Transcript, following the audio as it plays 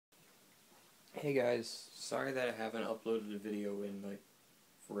Hey guys, sorry that I haven't uploaded a video in like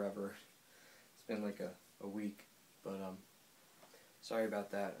forever. It's been like a week, but sorry about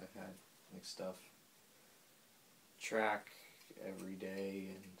that. I've had like stuff, track every day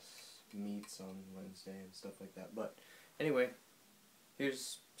and meets on Wednesday and stuff like that. But anyway,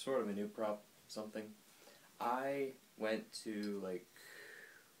 here's sort of a new prop, something. I went to like,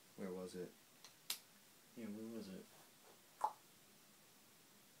 where was it? Yeah, where was it?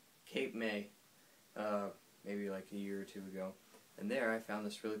 Cape May. Maybe like a year or two ago, and there I found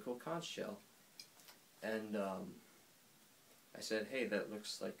this really cool conch shell, and I said, hey, that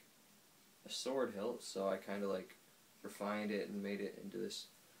looks like a sword hilt, so I kind of like refined it and made it into this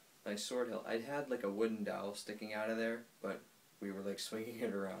nice sword hilt. I'd had like a wooden dowel sticking out of there, but we were like swinging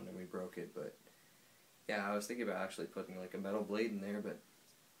it around and we broke it. But yeah, I was thinking about actually putting like a metal blade in there, but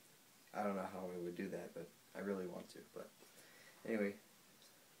I don't know how we would do that, but I really want to. But anyway,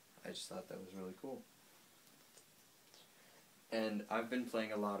 I just thought that was really cool. And I've been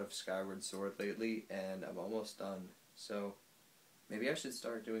playing a lot of Skyward Sword lately, and I'm almost done. So maybe I should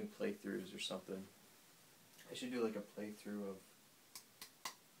start doing playthroughs or something. I should do like a playthrough of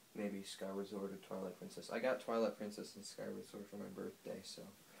maybe Skyward Sword or Twilight Princess. I got Twilight Princess and Skyward Sword for my birthday, so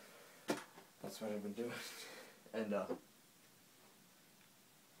that's what I've been doing. And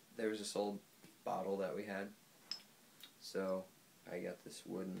there was this old bottle that we had, so I got this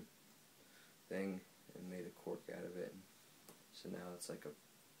wooden thing and made a cork out of it. So now it's like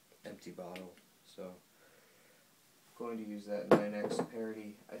a empty bottle. So I'm going to use that in my next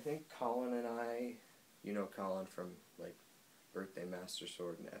parody. I think Colin and I, you know Colin from like Birthday Master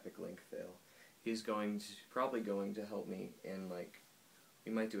Sword and Epic Link Fail, he's probably going to help me in like,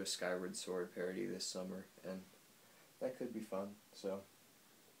 we might do a Skyward Sword parody this summer, and that could be fun. So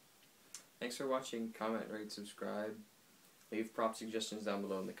thanks for watching. Comment, rate, subscribe. Leave prop suggestions down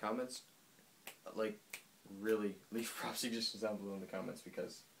below in the comments. Like, really, leave prop suggestions down below in the comments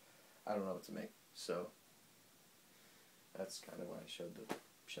because I don't know what to make. So that's kind of why I showed the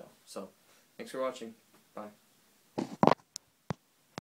shell. So thanks for watching. Bye.